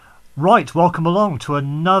Right, welcome along to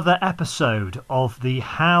another episode of the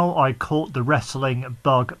How I Caught the Wrestling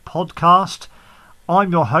Bug podcast.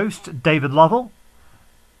 I'm your host, David Lovell.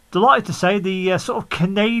 Delighted to say the sort of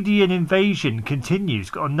Canadian invasion continues.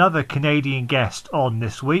 Got another Canadian guest on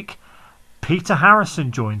this week. Peter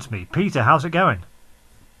Harrison joins me. Peter, how's it going?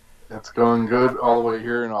 It's going good all the way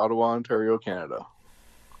here in Ottawa, Ontario, Canada.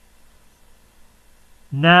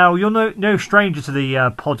 Now, you're no stranger to the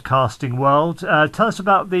podcasting world. Tell us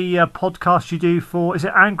about the podcast you do for, is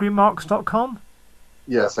it angrymarks.com?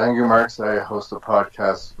 Yes, Angry Marks. I host a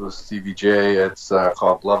podcast with Stevie J. It's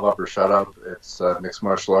called Love Up or Shut Up. It's a mixed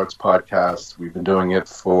martial arts podcast. We've been doing it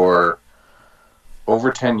for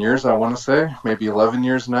over 10 years, I want to say, maybe 11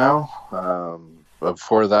 years now.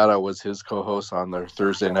 Before that, I was his co-host on their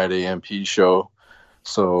Thursday night AMP show.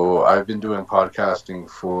 So I've been doing podcasting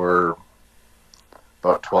for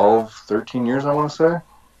about 12, 13 years, I want to say.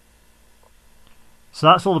 So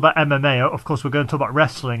that's all about MMA. Of course, we're going to talk about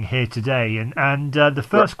wrestling here today. And the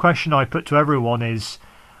first question I put to everyone is,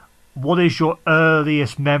 what is your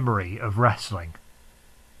earliest memory of wrestling?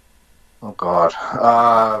 Oh, God.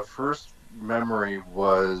 First memory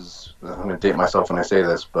was, I'm going to date myself when I say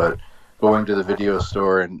this, but going to the video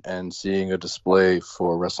store and seeing a display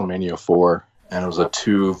for WrestleMania 4. And it was a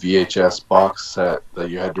 2 VHS box set that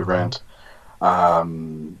you had to rent.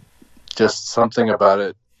 Just something about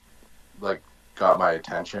it, like, got my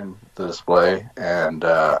attention, the display, and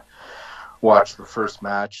watched the first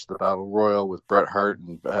match, the Battle Royal with Bret Hart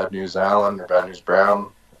and Bad News Allen, or Bad News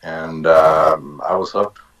Brown, and I was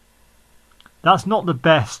hooked. That's not the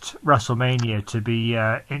best WrestleMania to be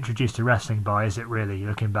introduced to wrestling by, is it really,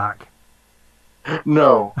 looking back?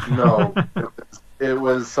 No. It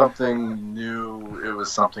was something new. It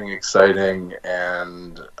was something exciting,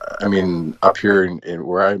 and I mean, up here in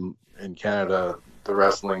where I'm in Canada, the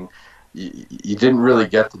wrestling, you didn't really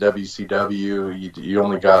get the WCW. You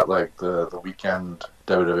only got like the weekend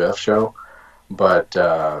WWF show, but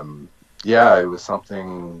yeah, it was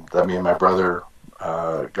something that me and my brother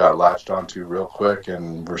got latched onto real quick,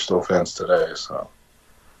 and we're still fans today. So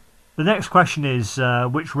the next question is,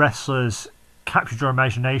 which wrestlers captured your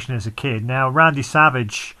imagination as a kid? Now, Randy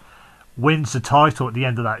Savage wins the title at the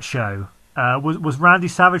end of that show. Was Randy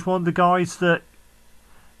Savage one of the guys that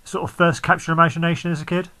sort of first captured your imagination as a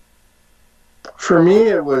kid? For me,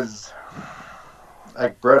 it was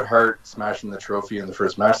like Bret Hart smashing the trophy in the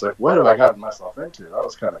first match. Like, what have I gotten myself into? That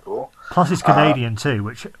was kind of cool. Plus, he's Canadian too,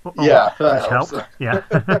 which helped. Yeah.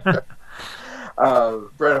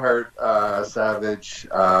 Bret Hart, Savage,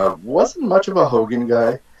 wasn't much of a Hogan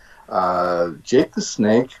guy. Jake the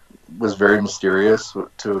Snake was very mysterious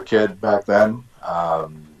to a kid back then.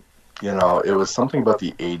 It was something about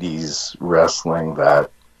the 80s wrestling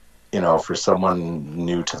that, for someone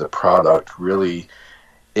new to the product, really,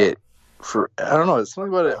 I don't know, it's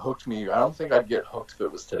something about it hooked me. I don't think I'd get hooked if it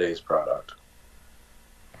was today's product.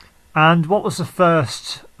 And what was the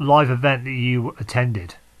first live event that you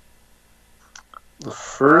attended? The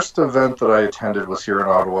first event that I attended was here in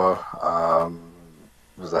Ottawa.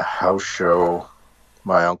 It was a house show.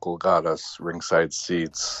 My uncle got us ringside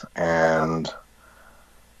seats, and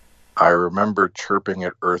I remember chirping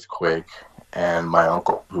at Earthquake, and my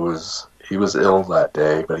uncle, he was ill that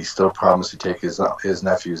day, but he still promised to take his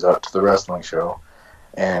nephews out to the wrestling show,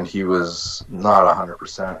 and he was not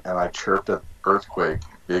 100%, and I chirped at Earthquake,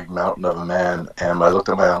 big mountain of a man, and I looked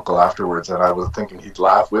at my uncle afterwards, and I was thinking he'd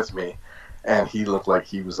laugh with me, and he looked like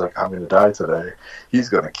he was like, I'm going to die today. He's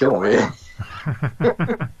going to kill me.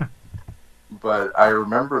 But I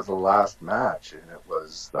remember the last match, and it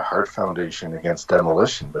was the Hart Foundation against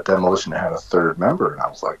Demolition, but Demolition had a third member, and I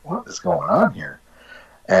was like, what is going on here?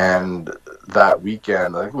 And that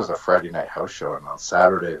weekend, I think it was a Friday night house show, and on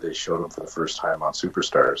Saturday they showed him for the first time on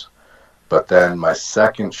Superstars. But then my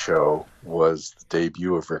second show was the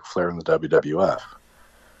debut of Ric Flair in the WWF.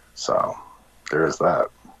 So there's that.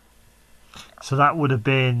 So that would have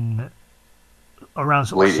been around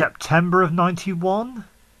September of 91?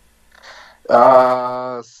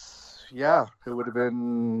 Yeah, it would have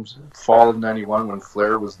been fall of 91 when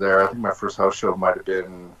Flair was there. I think my first house show might have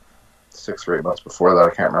been 6 or 8 months before that.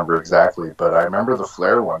 I can't remember exactly, but I remember the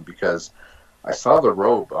Flair one because I saw the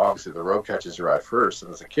robe. Obviously, the robe catches your eye first,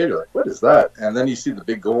 and as a kid, you're like, what is that? And then you see the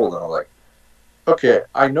big gold, and I'm like, okay,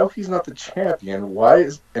 I know he's not the champion.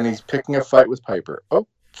 And he's picking a fight with Piper.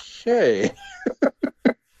 Okay.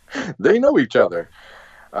 They know each other.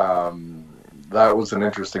 That was an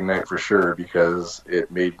interesting night for sure because it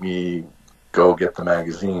made me go get the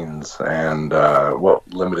magazines and what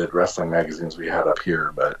limited wrestling magazines we had up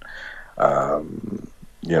here. But,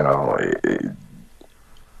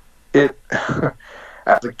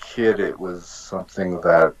 as a kid, it was something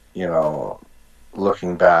that,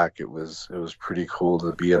 looking back, it was pretty cool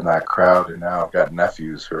to be in that crowd. And now I've got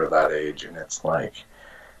nephews who are that age, and it's like,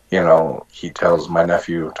 my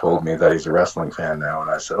nephew told me that he's a wrestling fan now,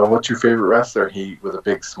 and I said, "Oh, what's your favorite wrestler?" He, with a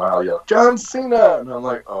big smile, yelled, "John Cena!" And I'm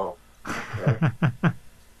like, "Oh, okay."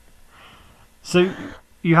 So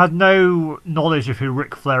you had no knowledge of who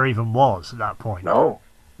Ric Flair even was at that point? No,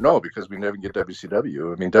 because we never get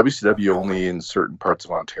WCW. I mean, WCW only in certain parts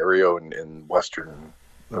of Ontario and in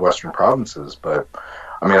the western provinces. But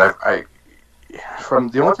I mean, I from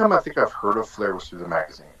the only time I think I've heard of Flair was through the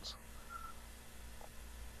magazines.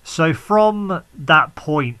 So from that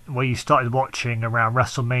point where you started watching around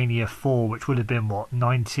WrestleMania 4, which would have been, what,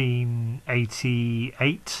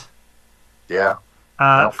 1988? Yeah.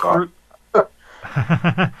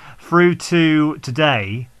 Through to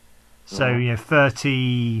today, so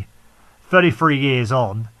 33 years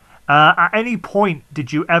on. At any point,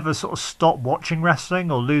 did you ever sort of stop watching wrestling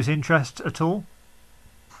or lose interest at all?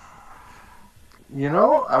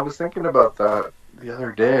 I was thinking about that the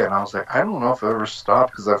other day, and I was like, I don't know if I ever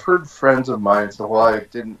stopped, because I've heard friends of mine say, well, I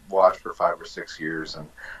didn't watch for 5 or 6 years, and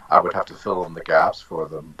I would have to fill in the gaps for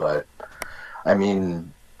them. But I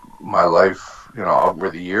mean, my life,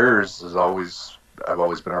 over the years, I've always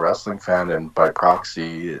been a wrestling fan, and by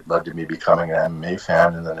proxy, it led to me becoming an MMA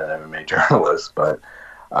fan and then an MMA journalist. But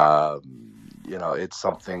it's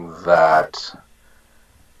something that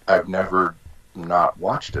I've never not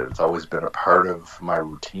watched it. It's always been a part of my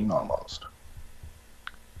routine almost.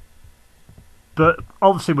 But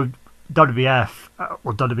obviously with WWF,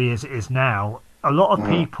 or WWE as it is now, a lot of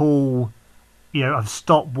people, have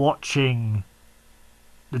stopped watching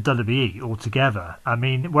the WWE altogether. I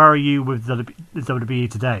mean, where are you with the WWE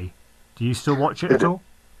today? Do you still watch it at all?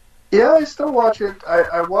 Yeah, I still watch it.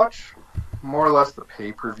 I watch more or less the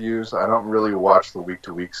pay-per-views. I don't really watch the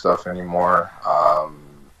week-to-week stuff anymore.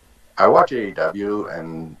 I watch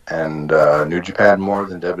AEW and New Japan more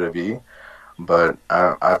than WWE, but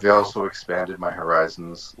I've also expanded my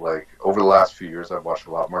horizons. Like, over the last few years, I've watched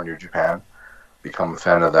a lot more New Japan, become a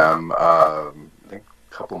fan of them. I think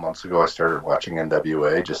a couple of months ago, I started watching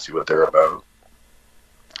NWA, just to see what they're about.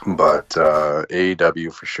 But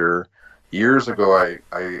AEW for sure. Years ago,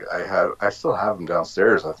 I still have them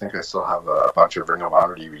downstairs. I think I still have a bunch of Ring of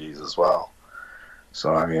Honor DVDs as well.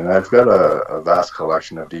 So, I mean, I've got a vast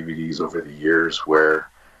collection of DVDs over the years where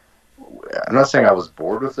I'm not saying I was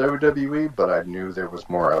bored with WWE, but I knew there was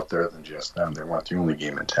more out there than just them. They weren't the only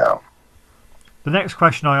game in town. The next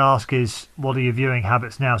question I ask is, what are your viewing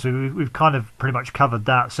habits now? So we've kind of pretty much covered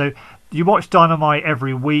that. So you watch Dynamite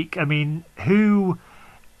every week. I mean, who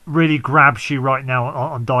really grabs you right now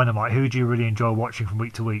on Dynamite? Who do you really enjoy watching from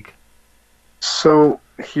week to week? So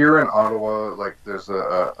here in Ottawa, like, there's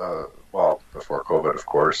well, before COVID, of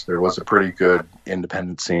course, there was a pretty good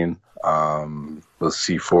independent scene with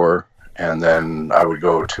C4, and then I would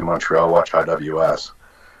go to Montreal, watch IWS.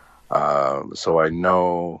 So I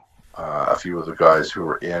know a few of the guys who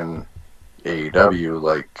were in AEW,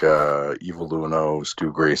 like Evil Luno,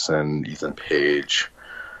 Stu Grayson, Ethan Page.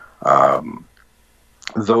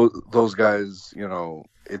 Those guys,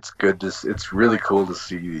 it's really cool to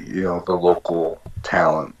see, the local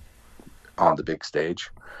talent on the big stage.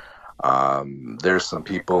 There's some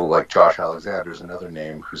people like Josh Alexander's another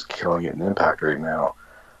name who's killing it in Impact right now.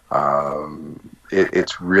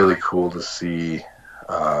 It's really cool to see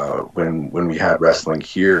when we had wrestling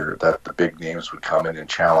here that the big names would come in and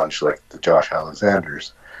challenge, like the Josh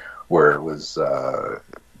Alexanders, where it was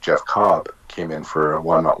Jeff Cobb came in for a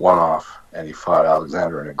one-off and he fought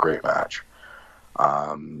Alexander in a great match.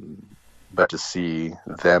 But to see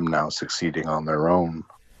them now succeeding on their own,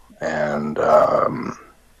 and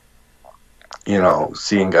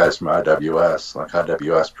seeing guys from IWS, like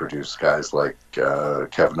IWS produced guys like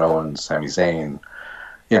Kevin Owens, Sami Zayn.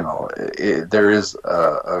 There is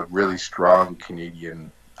a really strong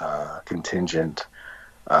Canadian contingent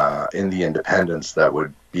in the independents that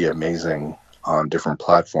would be amazing on different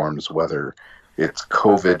platforms, whether it's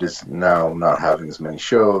COVID is now not having as many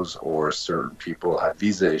shows or certain people had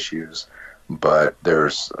visa issues. But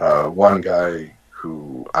there's one guy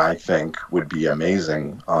who I think would be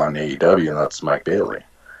amazing on AEW, and that's Mike Bailey.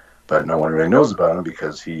 But no one really knows about him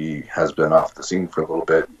because he has been off the scene for a little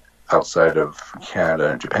bit outside of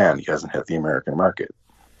Canada and Japan. He hasn't hit the American market.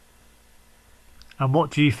 And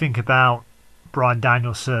what do you think about Bryan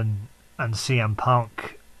Danielson and CM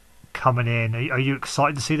Punk coming in? Are you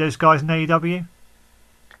excited to see those guys in AEW?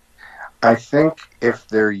 I think if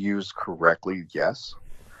they're used correctly, yes.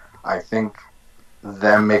 I think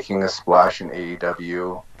them making a splash in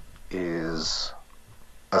AEW is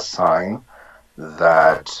a sign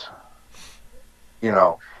that, you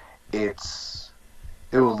know, it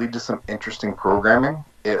will lead to some interesting programming.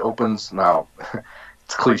 It opens now.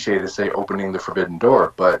 It's cliche to say opening the forbidden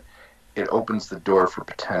door, but it opens the door for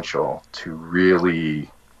potential to really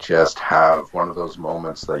just have one of those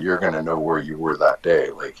moments that you're going to know where you were that day.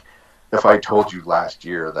 Like, if I told you last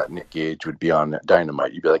year that Nick Gage would be on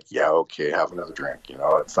Dynamite, you'd be like, yeah, okay, have another drink. You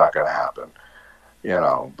know, it's not going to happen. You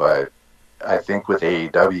know, but I think with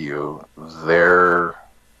AEW, their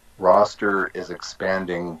roster is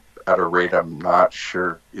expanding at a rate I'm not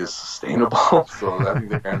sure is sustainable. So I think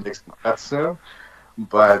they're going to make some cuts soon.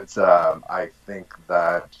 But I think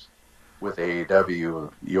that with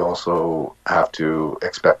AEW, you also have to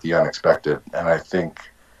expect the unexpected. And I think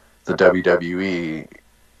the WWE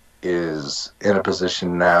is in a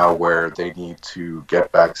position now where they need to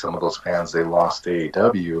get back some of those fans they lost to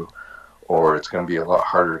AEW, or it's going to be a lot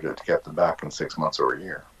harder to get them back in 6 months or a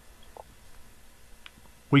year.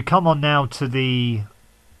 We come on now to the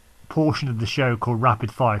portion of the show called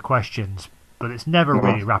Rapid Fire Questions, but it's never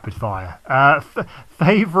really rapid fire.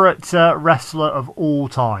 Favorite wrestler of all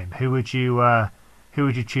time? Who would you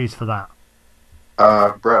choose for that?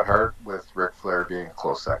 Bret Hart, with Ric Flair being a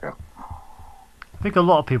close second. I think a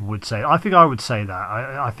lot of people would say. I think I would say that.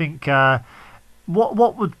 I think.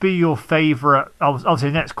 What would be your favourite? Obviously,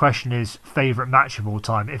 the next question is favourite match of all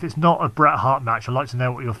time. If it's not a Bret Hart match, I'd like to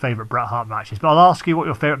know what your favourite Bret Hart match is. But I'll ask you what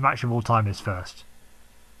your favourite match of all time is first.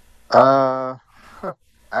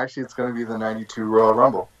 Actually, it's going to be the '92 Royal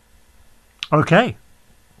Rumble. Okay.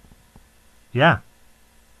 Yeah.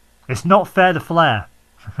 It's not fair to Flair.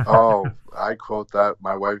 Oh, I quote that.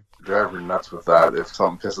 My wife drives her nuts with that. If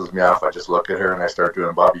something pisses me off, I just look at her and I start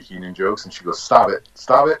doing Bobby Heenan jokes, and she goes, "Stop it,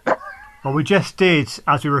 stop it." Well, we just did,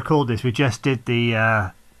 as we record this,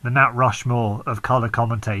 the Mount Rushmore of colour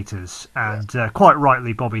commentators, and quite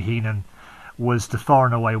rightly, Bobby Heenan was the far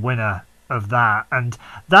and away winner of that, and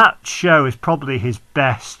that show is probably his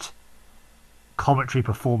best commentary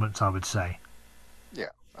performance, I would say. Yeah,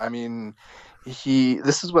 I mean,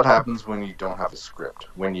 this is what happens when you don't have a script,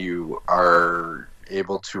 when you are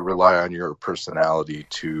able to rely on your personality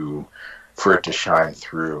for it to shine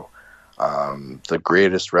through. The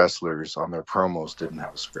greatest wrestlers on their promos didn't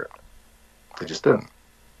have a script. They just didn't.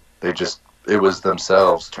 It was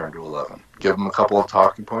themselves turned to 11. Give them a couple of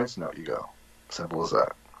talking points, and out you go. Simple as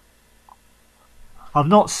that. I've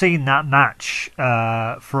not seen that match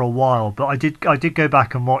for a while, but I did go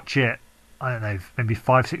back and watch it. I don't know, maybe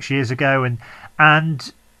 5-6 years ago,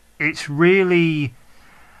 and it's really,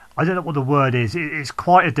 I don't know what the word is. It's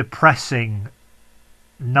quite a depressing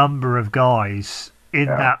number of guys in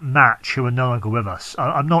that match who are no longer with us.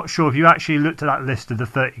 I'm not sure if you actually looked at that list of the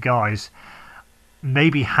 30 guys,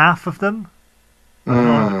 maybe half of them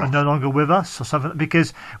are no longer with us or something.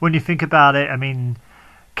 Because when you think about it, I mean,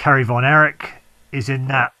 Kerry Von Erich is in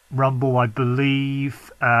that Rumble, I believe.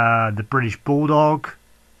 The British Bulldog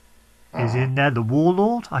is in there. The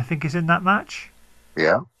Warlord, I think, is in that match.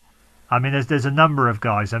 Yeah. I mean, there's a number of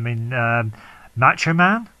guys. I mean, Macho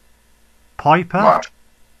Man, Piper.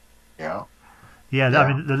 Yeah. Yeah,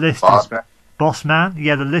 I mean, the list is Boss Man.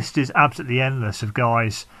 Yeah, the list is absolutely endless of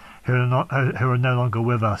guys who are no longer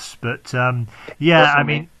with us. But yeah, I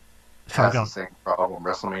mean, has the same problem.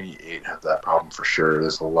 WrestleMania 8 had that problem for sure.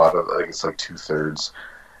 There's a lot of, I think it's like 2/3,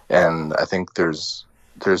 and I think there's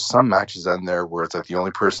some matches in there where it's like the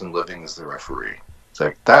only person living is the referee. It's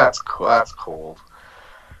like that's cold.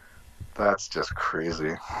 That's just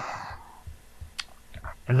crazy.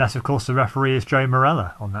 Unless, of course, the referee is Joe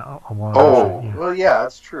Morella on one. Well, yeah,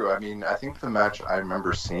 that's true. I mean, I think the match I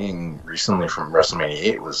remember seeing recently from WrestleMania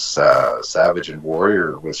 8 was Savage and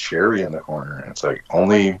Warrior with Sherry in the corner. And it's like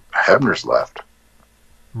only Hebner's left.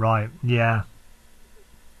 Right. Yeah.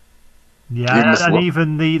 Yeah, and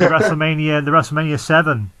even the WrestleMania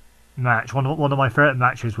 7 match. One of my favorite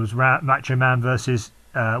matches was Macho Man versus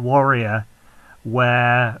Warrior,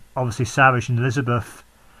 where obviously Savage and Elizabeth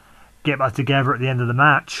get back together at the end of the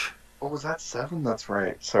match. Oh, was that 7? That's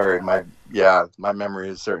right. Sorry, my memory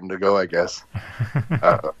is starting to go, I guess.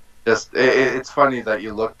 It's funny that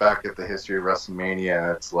you look back at the history of WrestleMania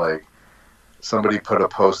and it's like somebody put a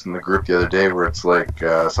post in the group the other day where it's like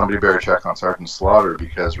somebody better check on Sergeant Slaughter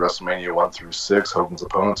because WrestleMania 1 through 6, Hogan's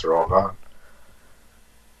opponents are all gone.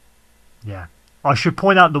 Yeah. I should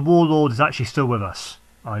point out the Warlord is actually still with us.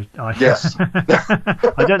 Yes.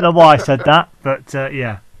 I don't know why I said that, but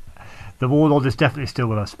yeah. The Warlord is definitely still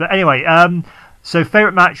with us. But anyway, so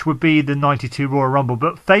favourite match would be the 92 Royal Rumble.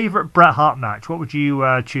 But favourite Bret Hart match, what would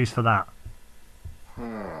you choose for that?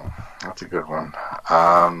 That's a good one.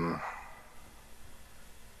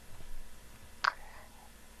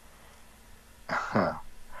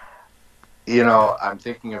 You know, I'm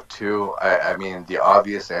thinking of two. I mean, the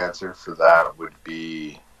obvious answer for that would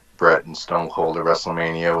be Bret and Stone Cold at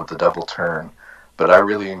WrestleMania with the double turn. But I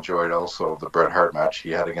really enjoyed also the Bret Hart match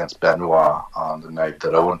he had against Benoit on the night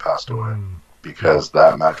that Owen passed away, because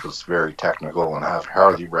that match was very technical and have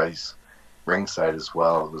Harley Race ringside as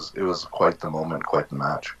well. It was quite the moment, quite the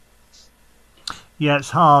match. Yeah,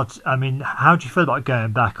 it's hard. I mean, how do you feel about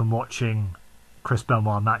going back and watching Chris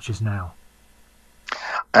Benoit matches now?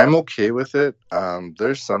 I'm okay with it.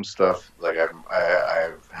 There's some stuff like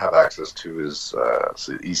I have access to his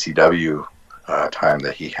ECW time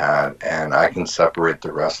that he had, and I can separate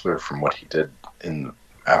the wrestler from what he did in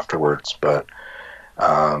afterwards. But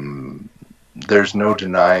there's no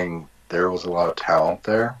denying there was a lot of talent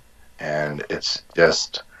there, and it's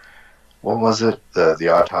just, what was it? The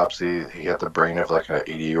autopsy. He had the brain of like an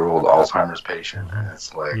 80-year-old Alzheimer's patient, and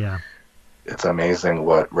it's like, it's amazing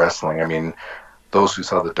what wrestling. I mean, those who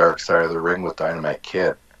saw the Dark Side of the Ring with Dynamite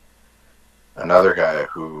Kid, another guy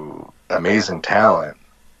who, amazing talent,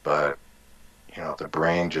 but you know, the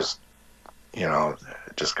brain just, you know,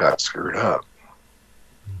 just got screwed up.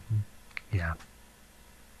 Yeah.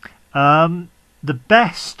 The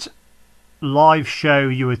best live show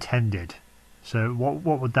you attended. So what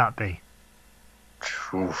would that be?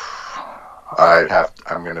 Oof.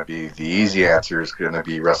 The easy answer is going to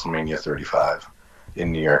be WrestleMania 35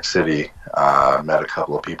 in New York City. Met a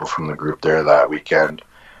couple of people from the group there that weekend.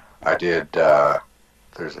 I did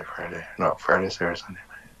Friday, Saturday, Sunday.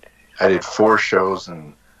 I did 5 shows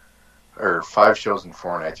in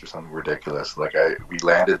 4 nights or something ridiculous. Like we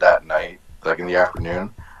landed that night, like in the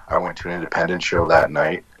afternoon. I went to an independent show that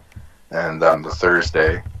night, and the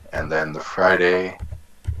Thursday, and then the Friday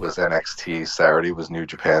was NXT, Saturday was New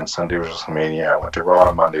Japan, Sunday was WrestleMania. I went to Raw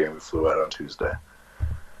on Monday, and we flew out on Tuesday.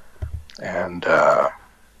 And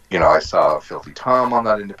you know, I saw Filthy Tom on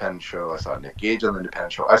that independent show. I saw Nick Gage on the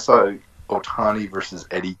independent show. I saw Otani versus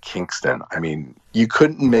Eddie Kingston. I mean, you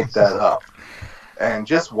couldn't make that up. And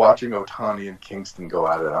just watching Otani and Kingston go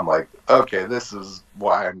at it, I'm like, okay, this is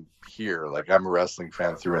why I'm here. Like, I'm a wrestling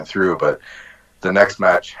fan through and through. But the next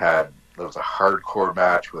match was a hardcore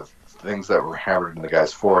match with things that were hammered in the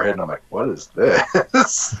guy's forehead, and I'm like, what is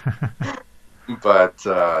this? But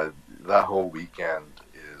that whole weekend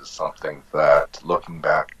is something that, looking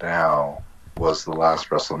back now, was the last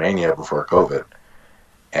WrestleMania before COVID.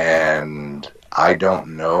 And I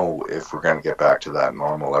don't know if we're going to get back to that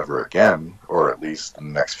normal ever again, or at least in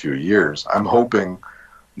the next few years. I'm hoping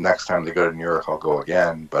next time they go to New York, I'll go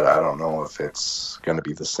again, but I don't know if it's going to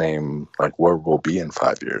be the same, like where we'll be in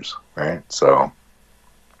 5 years, right? So,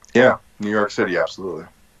 yeah, New York City, absolutely.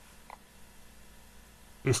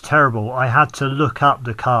 It's terrible. I had to look up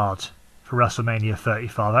the card for WrestleMania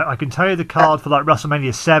 35. I can tell you the card for like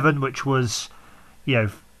WrestleMania 7, which was,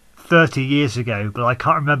 30 years ago, but I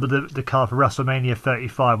can't remember the card for WrestleMania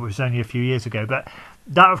 35, which was only a few years ago. But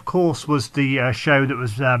that, of course, was the show that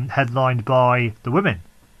was headlined by the women,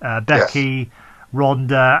 Becky, yes,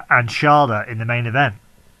 Ronda, and Charlotte in the main event.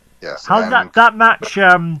 Yes. How that match,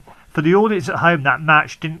 for the audience at home, that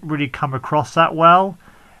match didn't really come across that well.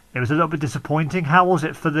 It was a little bit disappointing. How was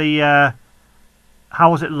it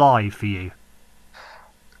how was it live for you?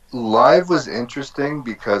 Live was interesting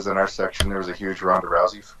because in our section there was a huge Ronda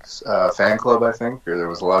Rousey fan club, I think, or there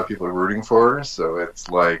was a lot of people rooting for her. So it's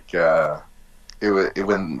like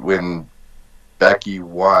when Becky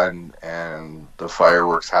won and the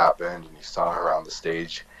fireworks happened and you saw her on the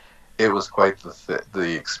stage, it was quite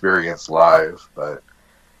the experience live. But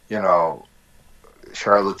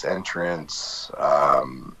Charlotte's entrance,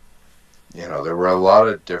 there were a lot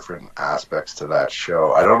of different aspects to that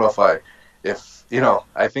show. I don't know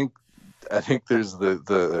I think there's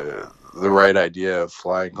the right idea of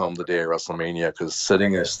flying home the day of WrestleMania, because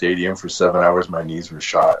sitting in a stadium for 7 hours, my knees were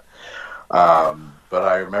shot. But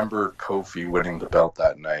I remember Kofi winning the belt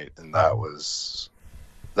that night, and that was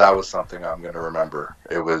something I'm going to remember.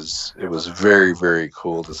 It was very, very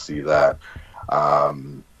cool to see that.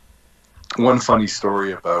 One funny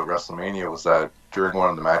story about WrestleMania was that during one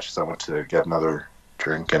of the matches, I went to get another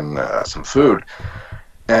drink and some food.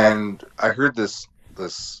 And I heard this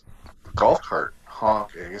golf cart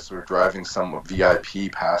honk. I guess we were driving some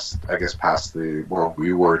VIP past the where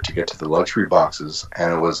we were to get to the luxury boxes,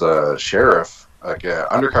 and it was a sheriff, like an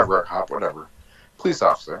undercover cop, whatever, police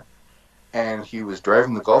officer, and he was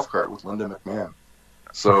driving the golf cart with Linda McMahon.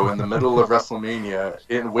 So in the middle of WrestleMania,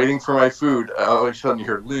 waiting for my food, all of a sudden you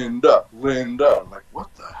hear Linda, Linda. I'm like, what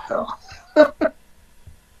the hell? It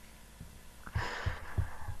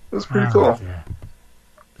was pretty cool. Yeah.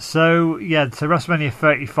 So WrestleMania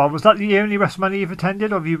 35, was that the only WrestleMania you've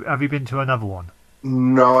attended, or have you been to another one?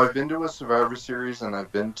 No, I've been to a Survivor Series and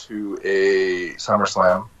I've been to a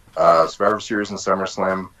SummerSlam. Survivor Series and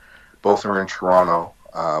SummerSlam, both are in Toronto,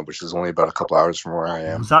 which is only about a couple hours from where I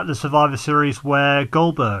am. Was that the Survivor Series where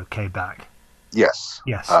Goldberg came back? Yes.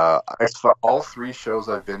 Yes. All three shows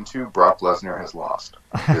I've been to, Brock Lesnar has lost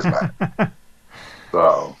his match.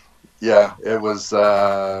 So, yeah, it was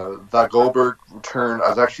that Goldberg return.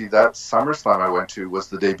 That SummerSlam I went to was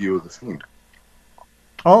the debut of The Fiend.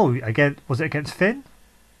 Oh, was it against Finn?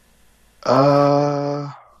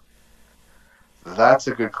 That's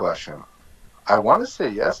a good question. I want to say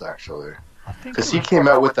yes, actually. Because he came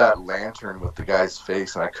out with that lantern with the guy's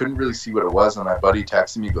face, and I couldn't really see what it was. And my buddy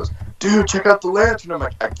texted me, he goes, "Dude, check out the lantern." I'm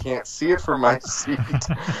like, "I can't see it from my seat."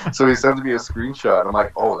 So he sends me a screenshot. I'm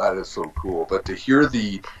like, "Oh, that is so cool." But to hear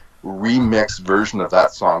the remixed version of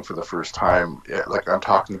that song for the first time, like I'm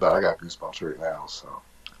talking about, I got goosebumps right now. So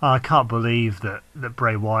I can't believe that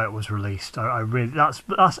Bray Wyatt was released. I really that's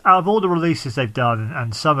out of all the releases they've done,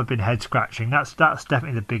 and some have been head scratching. That's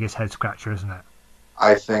definitely the biggest head scratcher, isn't it?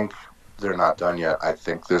 I think they're not done yet. I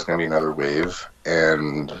think there's going to be another wave,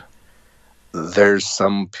 and there's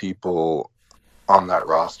some people on that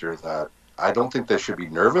roster that I don't think they should be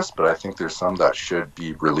nervous, but I think there's some that should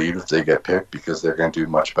be relieved if they get picked because they're going to do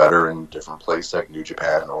much better in different places like New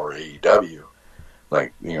Japan or AEW.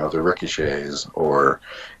 Like, the Ricochets or,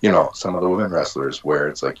 some of the women wrestlers where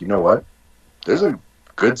it's like, you know what? There's a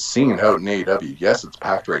good scene out in AEW. Yes, it's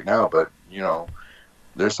packed right now, but,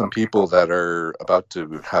 there's some people that are about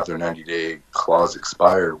to have their 90-day clause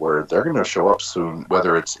expired where they're going to show up soon,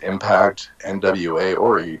 whether it's Impact, NWA,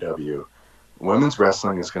 or AEW. Women's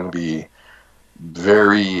wrestling is going to be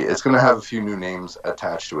it's going to have a few new names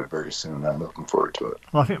attached to it very soon, and I'm looking forward to it.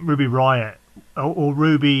 Well, I think Ruby Riott, or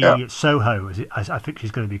Ruby Soho, as I think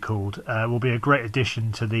she's going to be called, will be a great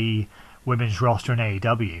addition to the women's roster in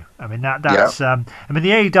AEW. I mean, that's the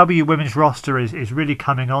AEW women's roster is really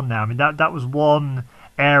coming on now. I mean, that was one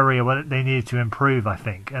area where they needed to improve, I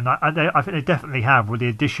think, and I think they definitely have with the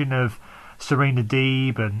addition of Serena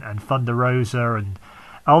Deeb and Thunder Rosa, and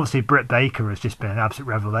obviously Britt Baker has just been an absolute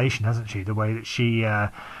revelation, hasn't she? The way that she,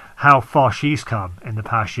 how far she's come in the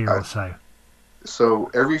past year or so.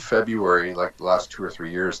 So every February, like the last 2 or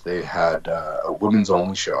 3 years, they had a women's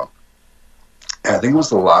only show. And I think it was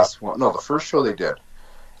the last one. No, the first show they did.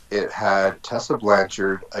 It had Tessa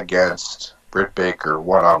Blanchard against Britt Baker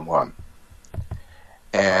one-on-one.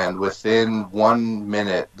 And within 1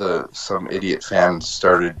 minute, some idiot fans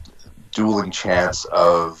started dueling chants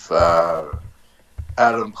of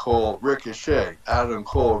Adam Cole, Ricochet, Adam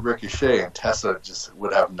Cole, Ricochet, and Tessa just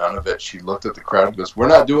would have none of it. She looked at the crowd and goes, "We're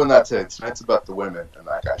not doing that today. Tonight's about the women." And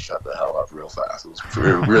that guy shut the hell up real fast. It was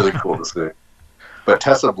really cool to see. But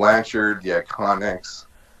Tessa Blanchard, the Iconics,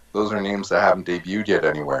 those are names that haven't debuted yet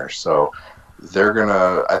anywhere. So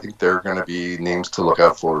I think they're gonna be names to look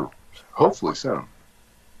out for, hopefully soon.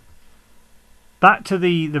 Back to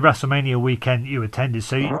the WrestleMania weekend you attended.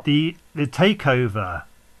 So the takeover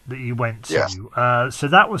that you went to. Yes. So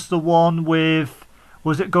that was the one with,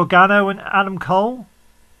 was it Gargano and Adam Cole?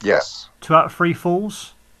 Yes. 2 out of 3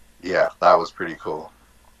 falls? Yeah, that was pretty cool.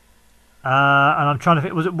 And I'm trying to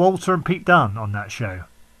think, was it Walter and Pete Dunne on that show?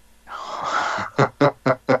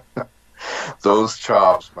 Those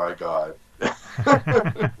chops, my God.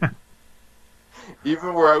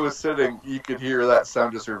 Even where I was sitting, you could hear that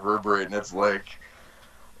sound just reverberate, and it's like,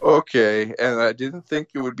 okay. And I didn't think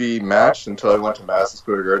it would be matched until I went to Madison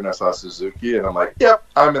Square Garden. I saw Suzuki, and I'm like, yep,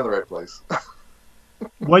 I'm in the right place.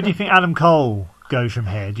 Where do you think Adam Cole goes from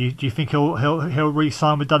here? Do you think he'll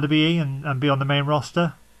re-sign with WWE and be on the main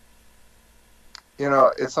roster?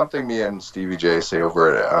 It's something me and Stevie J say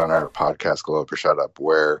over on our podcast, Glow Up or Shut Up,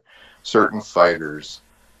 where certain fighters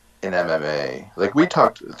in MMA, like we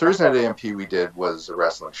talked, Thursday Night AMP we did was a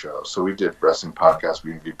wrestling show. So we did wrestling podcasts,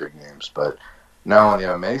 we interviewed big names. But now on the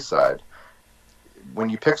MMA side,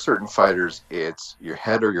 when you pick certain fighters, it's your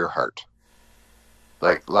head or your heart.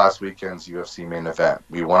 Like last weekend's UFC main event,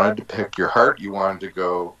 we wanted to pick your heart. You wanted to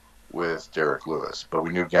go with Derek Lewis, but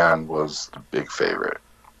we knew Gane was the big favorite.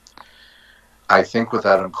 I think with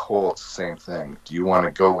Adam Cole, it's the same thing. Do you want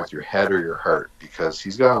to go with your head or your heart? Because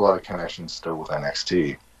he's got a lot of connections still with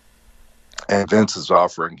NXT. And Vince is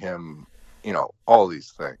offering him, all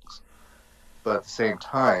these things. But at the same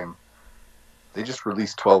time, they just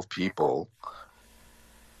released 12 people.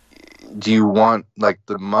 Do you want,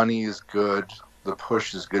 the money is good, the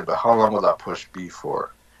push is good, but how long will that push be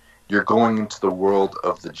for? You're going into the world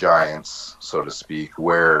of the giants, so to speak,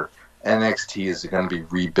 where NXT is going to be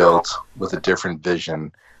rebuilt with a different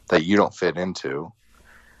vision that you don't fit into.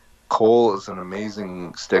 Cole is an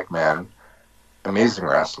amazing stickman, amazing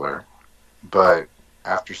wrestler. But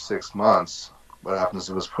after 6 months, what happens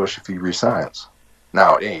to his push if he resigns?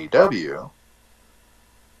 Now, AEW,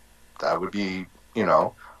 that would be,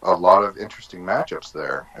 a lot of interesting matchups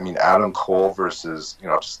there. I mean, Adam Cole versus,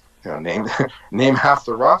 name name half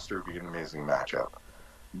the roster would be an amazing matchup.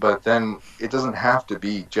 But then it doesn't have to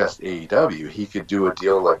be just AEW. He could do a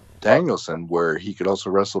deal like Danielson where he could also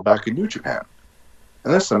wrestle back in New Japan.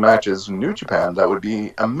 And there's some matches in New Japan that would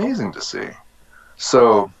be amazing to see.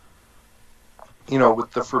 So,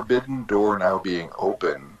 with the Forbidden Door now being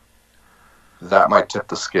open, that might tip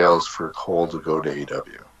the scales for Cole to go to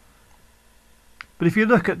AEW. But if you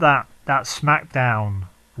look at that SmackDown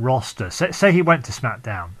roster, say he went to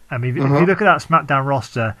SmackDown. I mean, if you look at that SmackDown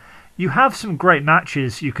roster, you have some great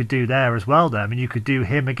matches you could do there as well. There, I mean, you could do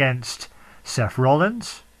him against Seth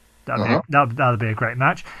Rollins. That'd be a great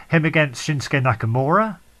match. Him against Shinsuke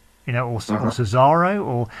Nakamura, or Cesaro,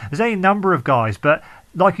 or there's any number of guys. But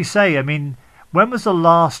like you say, I mean, when was the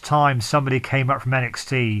last time somebody came up from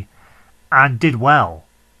NXT and did well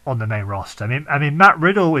on the main roster? I mean, Matt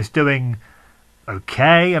Riddle is doing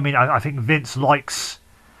okay. I mean, I think Vince likes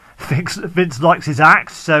his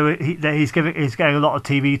act, so he's getting a lot of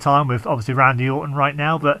TV time with obviously Randy Orton right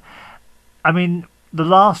now. But I mean, the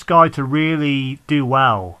last guy to really do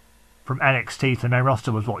well from NXT to the main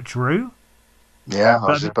roster was what, Drew? Yeah, I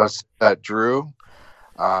was just about to say that, Drew.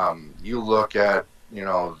 You look at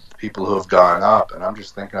people who have gone up, and I'm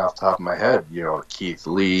just thinking off the top of my head, Keith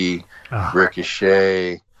Lee,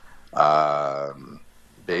 Ricochet,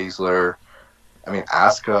 Baszler. I mean,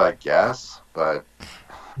 Asuka, I guess, but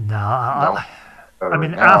no. I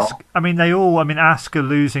mean, Asuka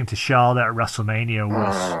losing to Charlotte at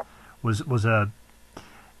WrestleMania was a.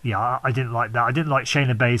 Yeah, I didn't like that. I didn't like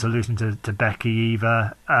Shayna Baszler losing to Becky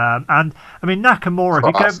either. And I mean, Nakamura.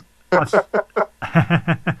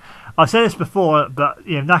 I've said this before, but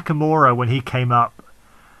Nakamura, when he came up,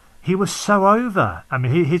 he was so over. I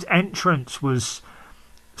mean, his entrance was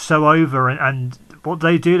so over, and what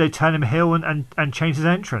they do, they turn him heel and change his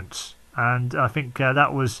entrance. And I think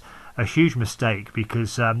that was a huge mistake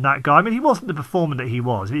because that guy, I mean, he wasn't the performer that he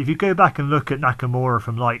was. If you go back and look at Nakamura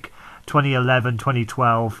from like 2011,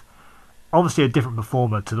 2012, obviously a different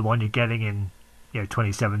performer to the one you're getting in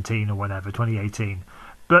 2017 or whatever, 2018.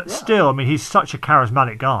 But still, I mean, he's such a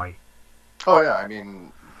charismatic guy. Oh, yeah. I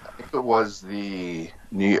mean, I think it was the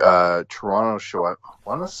Toronto show. I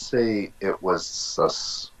want to say it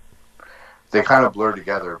was... They kind of blur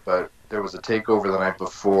together, but there was a takeover the night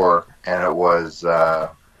before, and it was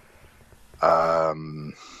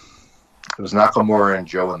Nakamura and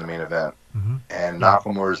Joe in the main event. Mm-hmm. And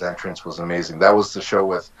Nakamura's entrance was amazing. That was the show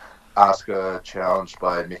with Asuka challenged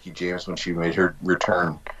by Mickie James when she made her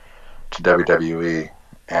return to WWE.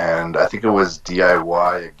 And I think it was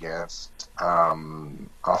DIY against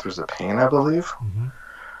Authors of Pain, I believe. Mm-hmm.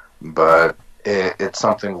 But it's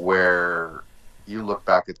something where you look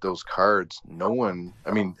back at those cards,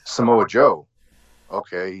 Samoa Joe,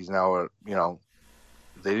 okay, he's now they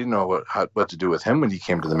didn't know what to do with him when he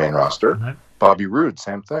came to the main roster. No. Bobby Roode,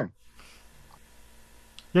 same thing.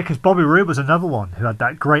 Yeah, because Bobby Roode was another one who had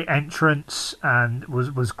that great entrance and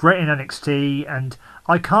was great in NXT, and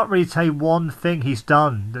I can't really tell you one thing he's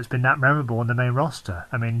done that's been that memorable on the main roster.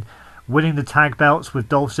 I mean, winning the tag belts with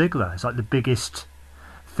Dolph Ziggler is like the biggest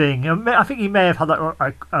thing. I think he may have had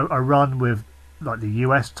like a run with like the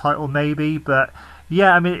US title maybe, but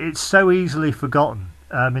yeah, I mean, it's so easily forgotten.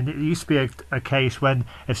 I mean, it used to be a case when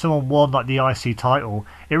if someone won like the IC title,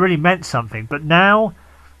 it really meant something. But now,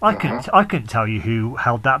 I couldn't tell you who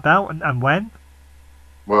held that belt and when.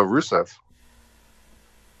 Well, Rusev,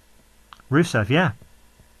 yeah.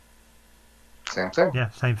 Same thing. Yeah,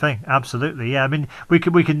 same thing. Absolutely. Yeah, I mean, we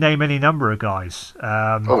could name any number of guys.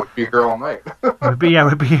 We'd be here all night. we'd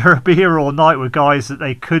be here all night with guys that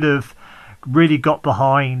they could have really got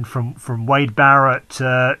behind, from Wade Barrett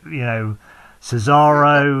to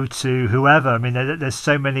Cesaro to whoever. I mean, there's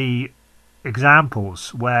so many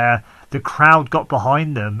examples where the crowd got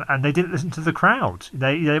behind them and they didn't listen to the crowd.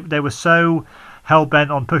 They were so hell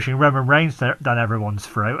bent on pushing Roman Reigns down everyone's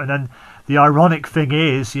throat. And then the ironic thing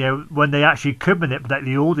is, when they actually could manipulate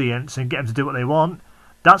the audience and get them to do what they want,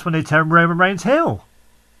 that's when they turn Roman Reigns heel.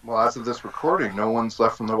 Well, as of this recording, no one's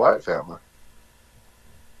left from the Wyatt family.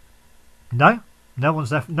 No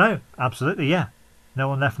one's left. No, absolutely, yeah. No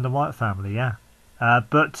one left from the Wyatt family, yeah.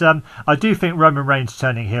 But I do think Roman Reigns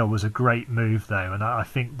turning heel was a great move, though, and I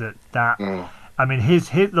think that I mean,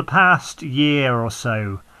 the past year or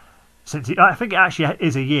so, I think it actually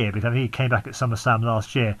is a year, because I think he came back at SummerSlam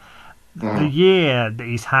last year. The year that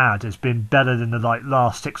he's had has been better than the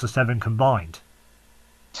last 6 or 7 combined.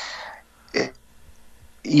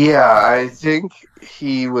 Yeah, I think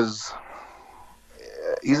he's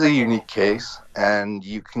a unique case, and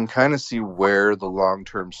you can kind of see where the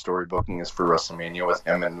long-term story booking is for WrestleMania with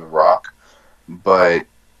him and The Rock. But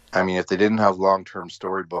I mean, if they didn't have long-term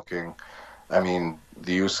story booking, I mean,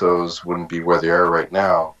 the Usos wouldn't be where they are right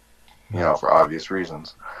now, for obvious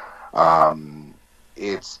reasons.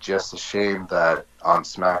 It's just a shame that on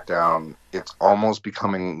SmackDown, it's almost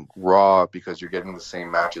becoming Raw because you're getting the same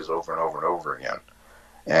matches over and over and over again.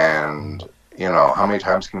 And, how many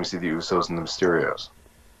times can we see the Usos and the Mysterios?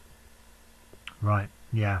 Right,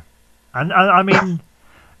 yeah. And I mean,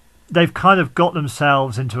 they've kind of got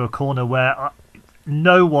themselves into a corner where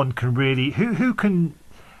no one can really... Who can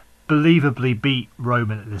believably beat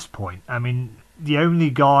Roman at this point? I mean, the only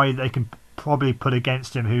guy they can probably put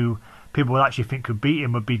against him who people would actually think could beat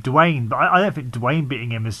him would be Dwayne, but I don't think Dwayne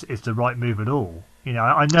beating him is the right move at all.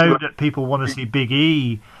 I know that people want to see Big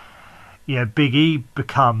E, Big E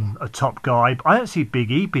become a top guy, but I don't see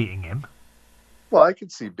Big E beating him. Well, I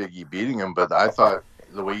could see Big E beating him, but I thought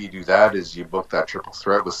the way you do that is you book that triple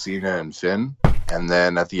threat with Cena and Finn, and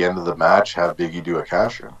then at the end of the match, have Big E do a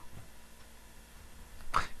cash-in.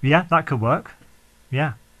 Yeah, that could work.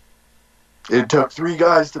 Yeah. It took 3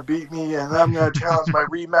 guys to beat me, and I'm going to challenge my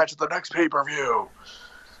rematch at the next pay-per-view.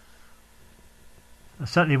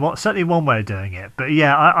 Certainly one way of doing it. But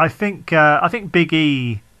yeah, I think Big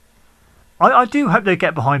E... I do hope they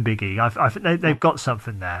get behind Big E. I think they've got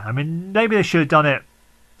something there. I mean, maybe they should have done it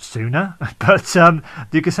sooner, but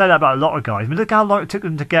you can say that about a lot of guys. I mean, look how long it took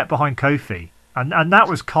them to get behind Kofi. And that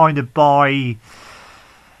was kind of by...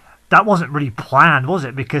 That wasn't really planned, was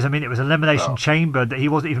it? Because, I mean, it was Elimination Chamber that he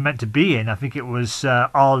wasn't even meant to be in. I think it was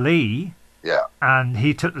Ali. Yeah. And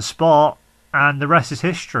he took the spot, and the rest is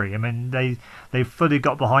history. I mean, they fully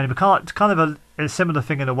got behind him. It's kind of a similar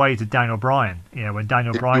thing in a way to Daniel Bryan. When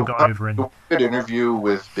Daniel Bryan got over in... A good interview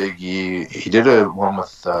with Big E. He did one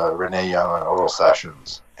with Renee Young on Oral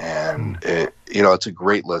Sessions. And, it's a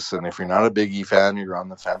great listen. If you're not a Big E fan, you're on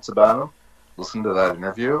the fence about him, listen to that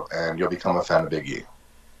interview, and you'll become a fan of Big E.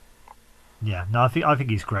 Yeah, no, I think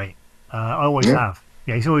he's great. I always have.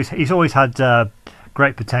 Yeah, he's always had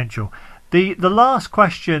great potential. The last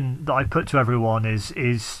question that I put to everyone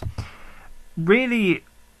is really,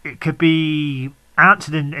 it could be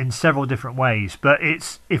answered in several different ways, but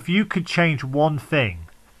it's, if you could change one thing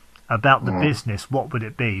about the business, what would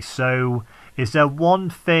it be? So is there one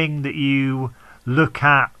thing that you look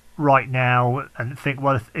at right now and think,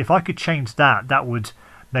 well, if I could change that would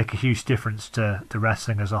make a huge difference to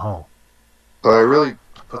wrestling as a whole? So I really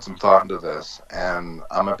put some thought into this, and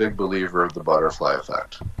I'm a big believer of the butterfly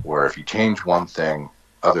effect, where if you change one thing,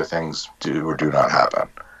 other things do or do not happen.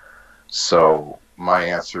 So my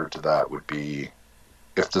answer to that would be,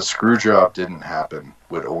 if the screw job didn't happen,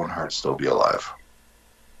 would Owen Hart still be alive?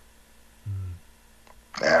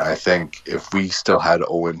 And I think if we still had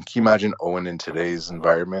Owen, can you imagine Owen in today's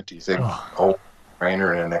environment? Do you think Owen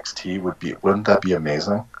trainer in NXT wouldn't that be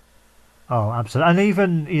amazing? Oh, absolutely. And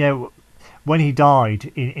even, when he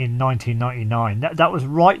died in 1999, that was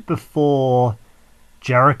right before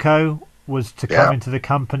Jericho was to come into the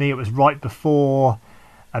company. It was right before,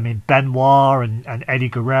 Benoit and Eddie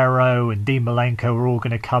Guerrero and Dean Malenko were all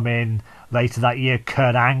going to come in later that year.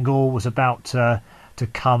 Kurt Angle was about to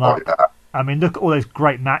come up. Yeah. Look at all those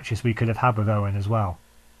great matches we could have had with Owen as well.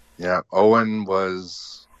 Yeah, Owen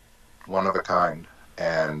was one of a kind.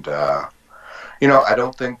 And, I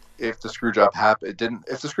don't think if the screw job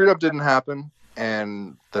if the screw job didn't happen,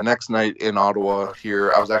 and the next night in Ottawa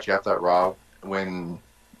here, I was actually at that Raw when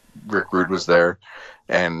Rick Rude was there,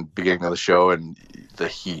 and beginning of the show, and the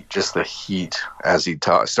heat as he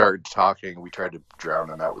started talking, we tried to drown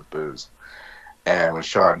him out with booze. And when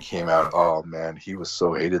Shawn came out, oh man, he was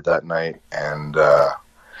so hated that night. And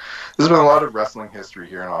there's been a lot of wrestling history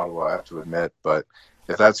here in Ottawa, I have to admit, but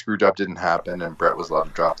if that screw job didn't happen and Brett was allowed to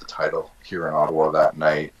drop the title here in Ottawa that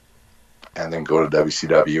night and then go to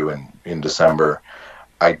WCW in December,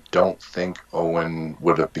 I don't think Owen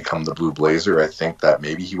would have become the Blue Blazer. I think that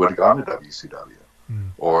maybe he would have gone to WCW.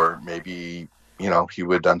 Or maybe, he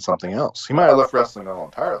would have done something else. He might have left wrestling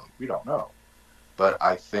entirely. We don't know. But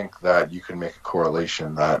I think that you can make a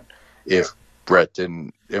correlation that if Brett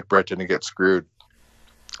didn't get screwed,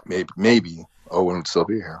 maybe Owen would still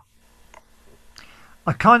be here.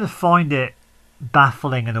 I kind of find it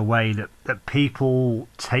baffling in a way that people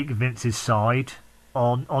take Vince's side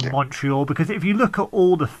on Montreal, because if you look at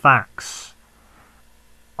all the facts,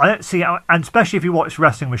 I don't see how, and especially if you watch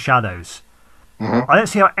Wrestling with Shadows, I don't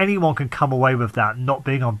see how anyone can come away with that not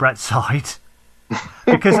being on Brett's side.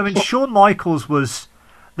 Because, Shawn Michaels was,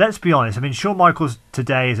 let's be honest, Shawn Michaels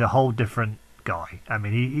today is a whole different guy. I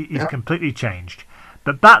mean, he's completely changed.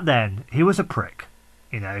 But back then, he was a prick.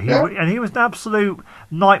 And he was an absolute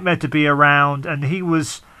nightmare to be around, and he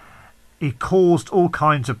caused all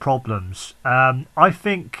kinds of problems. I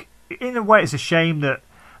think, in a way, it's a shame that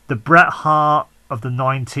the Bret Hart of the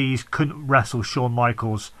 90s couldn't wrestle Shawn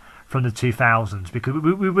Michaels from the 2000s, because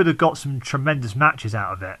we would have got some tremendous matches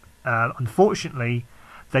out of it. Unfortunately,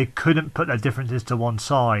 they couldn't put their differences to one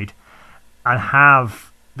side and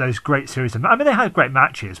have those great series of... I mean, they had great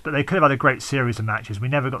matches, but they could have had a great series of matches. We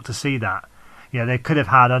never got to see that. They could have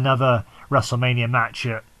had another WrestleMania match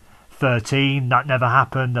at 13. That never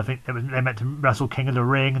happened. I think they meant to wrestle King of the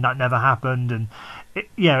Ring, and that never happened. And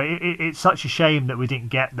it's such a shame that we didn't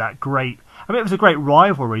get that great... I mean, it was a great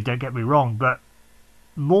rivalry, don't get me wrong, but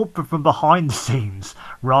more from behind the scenes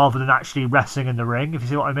rather than actually wrestling in the ring, if you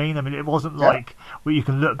see what I mean. I mean, it wasn't like where you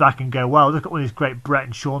can look back and go, wow, look at all these great Bret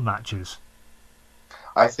and Shawn matches.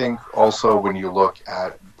 I think also when you look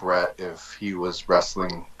at Bret, if he was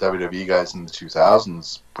wrestling WWE guys in the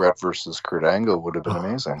 2000s, Bret versus Kurt Angle would have been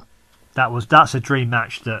amazing. That's a dream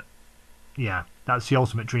match. That's the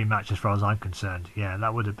ultimate dream match as far as I'm concerned. Yeah,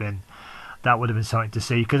 that would have been something to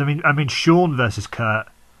see, because I mean Shawn versus Kurt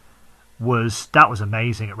was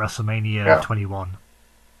amazing at WrestleMania 21.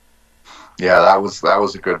 Yeah, that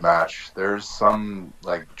was a good match. There's some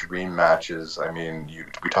like dream matches. I mean,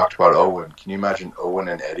 we talked about Owen. Can you imagine Owen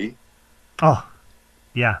and Eddie? Oh,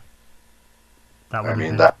 yeah.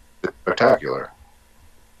 That's spectacular.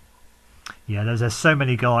 Yeah, there's so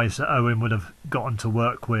many guys that Owen would have gotten to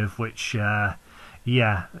work with, which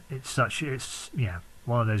it's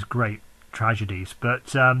one of those great tragedies.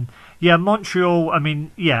 But Montreal, I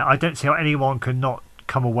mean, I don't see how anyone could not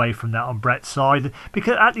come away from that on Bret's side,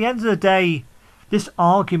 because at the end of the day, this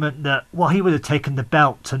argument that he would have taken the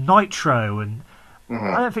belt to Nitro, and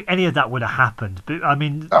I don't think any of that would have happened. But I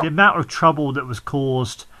mean, the amount of trouble that was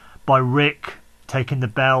caused by Rick taking the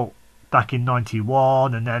belt back in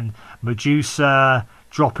 '91, and then Medusa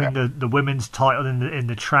dropping the women's title in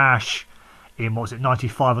the trash in, what was it,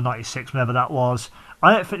 '95 or '96, whenever that was.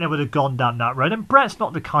 I don't think they would have gone down that road. And Bret's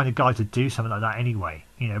not the kind of guy to do something like that anyway.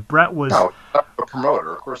 Bret was... No, not a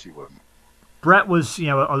promoter. Of course he wouldn't. Bret was,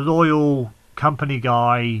 a loyal company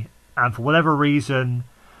guy. And for whatever reason,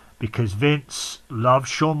 because Vince loved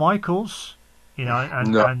Shawn Michaels, and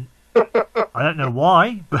I don't know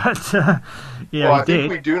why, but I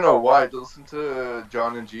think we do know why. Listen to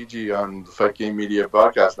John and Gigi on the Fight Game Media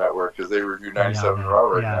Podcast Network, because they review 97 Raw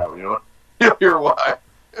right now. You'll hear why.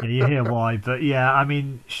 You hear why, but I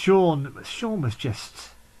mean, Shawn was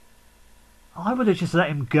just... I would have just let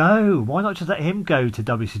him go. Why not just let him go to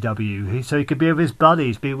WCW so he could be with his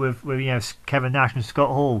buddies, be with Kevin Nash and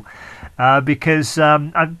Scott Hall, because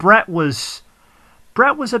Bret was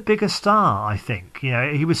a bigger star. I think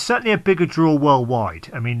he was certainly a bigger draw worldwide.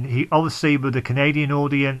 I mean, he obviously with the Canadian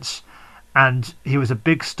audience, and he was a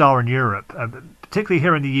big star in Europe. Particularly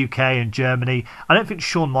here in the UK and Germany. I don't think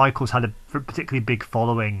Shawn Michaels had a particularly big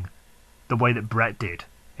following the way that Bret did.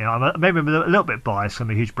 Maybe I'm a little bit biased. I'm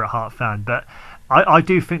a huge Bret Hart fan, but I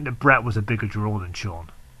do think that Bret was a bigger draw than Shawn.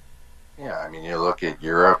 Yeah, I mean, you look at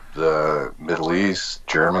Europe, the Middle East,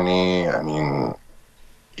 Germany. I mean,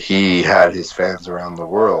 he had his fans around the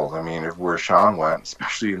world. I mean, where Shawn went,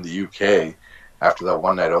 especially in the UK, after that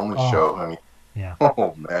one night only show. I mean,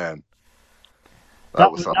 oh man.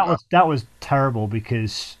 That was terrible,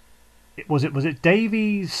 because was it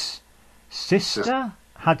Davey's sister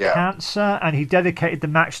had cancer, and he dedicated the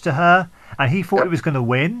match to her, and he thought he was going to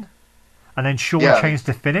win, and then Shawn changed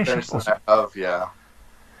the finish. And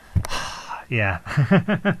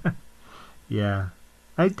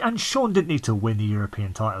Shawn didn't need to win the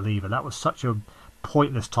European title either. That was such a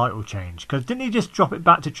pointless title change, because didn't he just drop it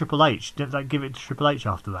back to Triple H? Didn't they give it to Triple H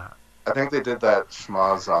after that? I think they did that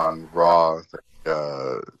schmoz on Raw.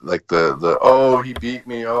 Like the he beat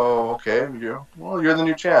me, okay, you're the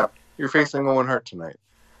new champ, you're facing Owen Hart tonight.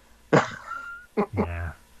 I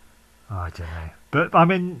don't know, but I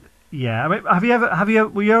mean,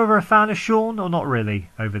 were you ever a fan of Shawn, or not really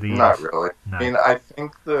over the years? Not really. No. I mean, I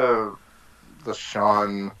think the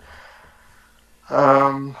Shawn,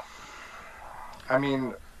 I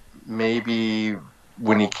mean, maybe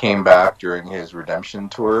when he came back during his redemption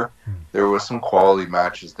tour, there was some quality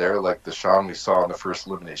matches there. Like the Shawn we saw in the first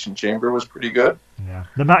Elimination Chamber was pretty good. Yeah,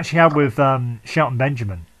 the match he had with Shelton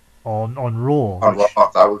Benjamin on Raw.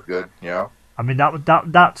 That was good. Yeah. I mean,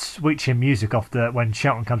 that switching music when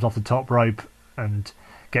Shelton comes off the top rope and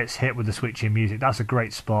gets hit with the switching music. That's a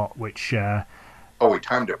great spot. Which he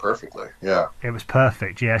timed it perfectly. Yeah. It was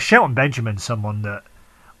perfect. Yeah, Shelton Benjamin's someone that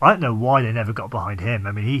I don't know why they never got behind him.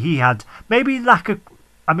 I mean, he had maybe lack of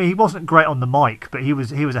I mean, he wasn't great on the mic, but he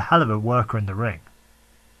was a hell of a worker in the ring.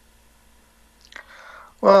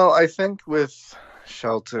 Well, I think with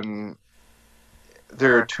Shelton,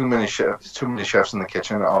 there are too many chefs in the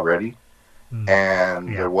kitchen already,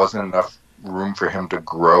 and there wasn't enough room for him to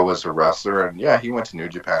grow as a wrestler. And yeah, he went to New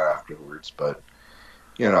Japan afterwards, but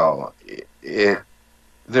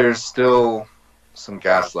there's still some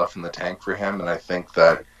gas left in the tank for him. And I think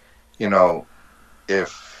that,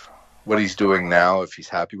 if what he's doing now, if he's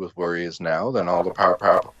happy with where he is now, then all more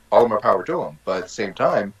power to him. But at the same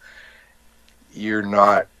time, you're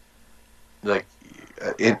not, like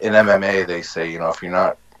in MMA they say, if you're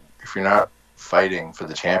not fighting for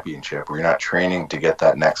the championship, or you're not training to get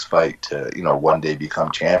that next fight to, one day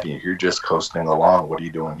become champion, you're just coasting along. What are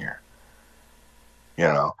you doing here?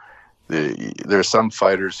 There's some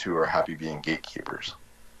fighters who are happy being gatekeepers,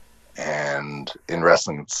 and in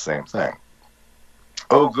wrestling it's the same thing.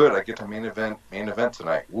 Oh, good, I get to main event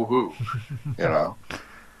tonight. Woohoo!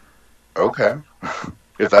 Okay.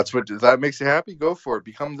 If that makes you happy, go for it.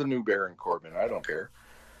 Become the new Baron Corbin. I don't care.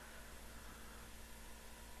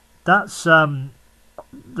 That's the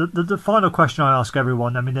final question I ask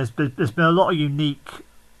everyone. I mean, there's been a lot of unique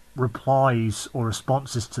replies or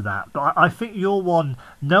responses to that, but I think your one,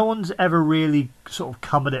 no one's ever really sort of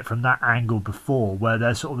come at it from that angle before, where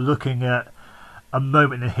they're sort of looking at a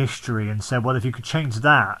moment in history and said, well, if you could change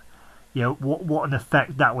that, what an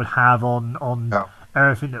effect that would have on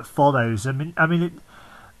everything that follows. I mean,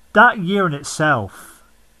 that year in itself,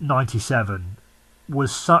 97,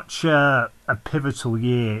 was such a pivotal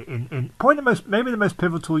year in probably maybe the most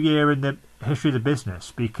pivotal year in the history of the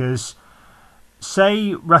business, because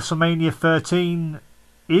say WrestleMania 13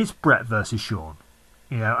 is Bret versus Shawn,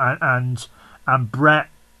 and Bret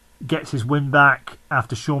gets his win back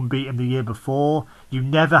after Shawn beat him the year before. You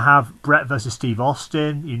never have Bret versus Steve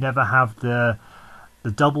Austin. You never have the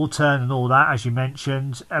double turn and all that, as you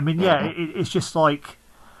mentioned. I mean, it's just like,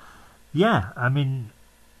 I mean,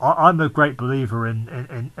 I'm a great believer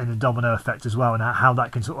in the domino effect as well, and how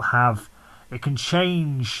that can sort of it can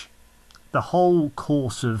change the whole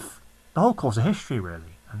course of history,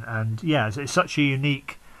 really. And it's such a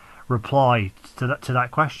unique reply to that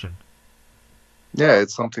question. Yeah,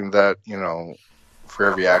 it's something that, for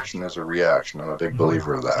every action there's a reaction. I'm a big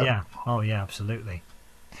believer of that. Yeah. Oh yeah, absolutely.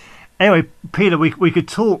 Anyway, Peter, we could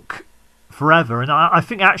talk forever, and I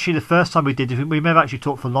think actually the first time we did, we may have actually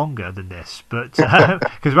talked for longer than this, but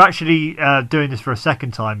because we're actually doing this for a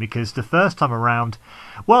second time, because the first time around,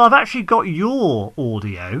 well, I've actually got your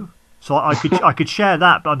audio, so I could share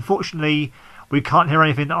that, but unfortunately we can't hear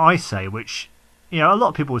anything that I say, which a lot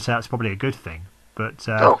of people would say that's probably a good thing, but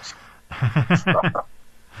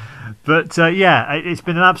but it's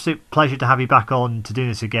been an absolute pleasure to have you back on to do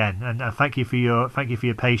this again, and thank you for your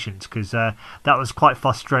patience, because that was quite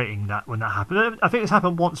frustrating when that happened. I think it's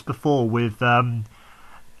happened once before with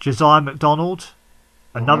Josiah McDonald,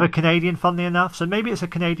 another Canadian, funnily enough. So maybe it's a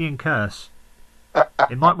Canadian curse.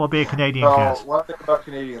 It might well be a Canadian curse. One thing about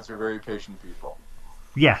Canadians, are very patient people.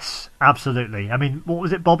 Yes, absolutely. I mean, what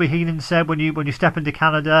was it Bobby Heenan said when you step into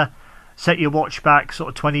Canada? Set your watch back sort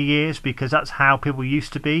of 20 years, because that's how people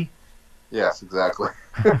used to be. Yes, exactly.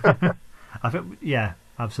 I think,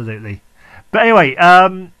 absolutely. But anyway,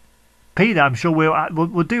 Peter, I'm sure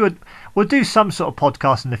we'll do some sort of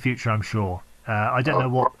podcast in the future. I'm sure. I don't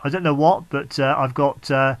know what, but I've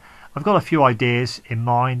got a few ideas in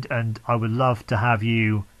mind, and I would love to have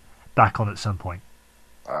you back on at some point.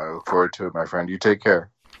 I look forward to it, my friend. You take care.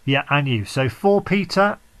 Yeah, and you. So for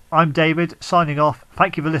Peter, I'm David, signing off.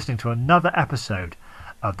 Thank you for listening to another episode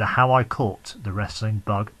of the How I Caught the Wrestling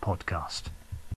Bug podcast.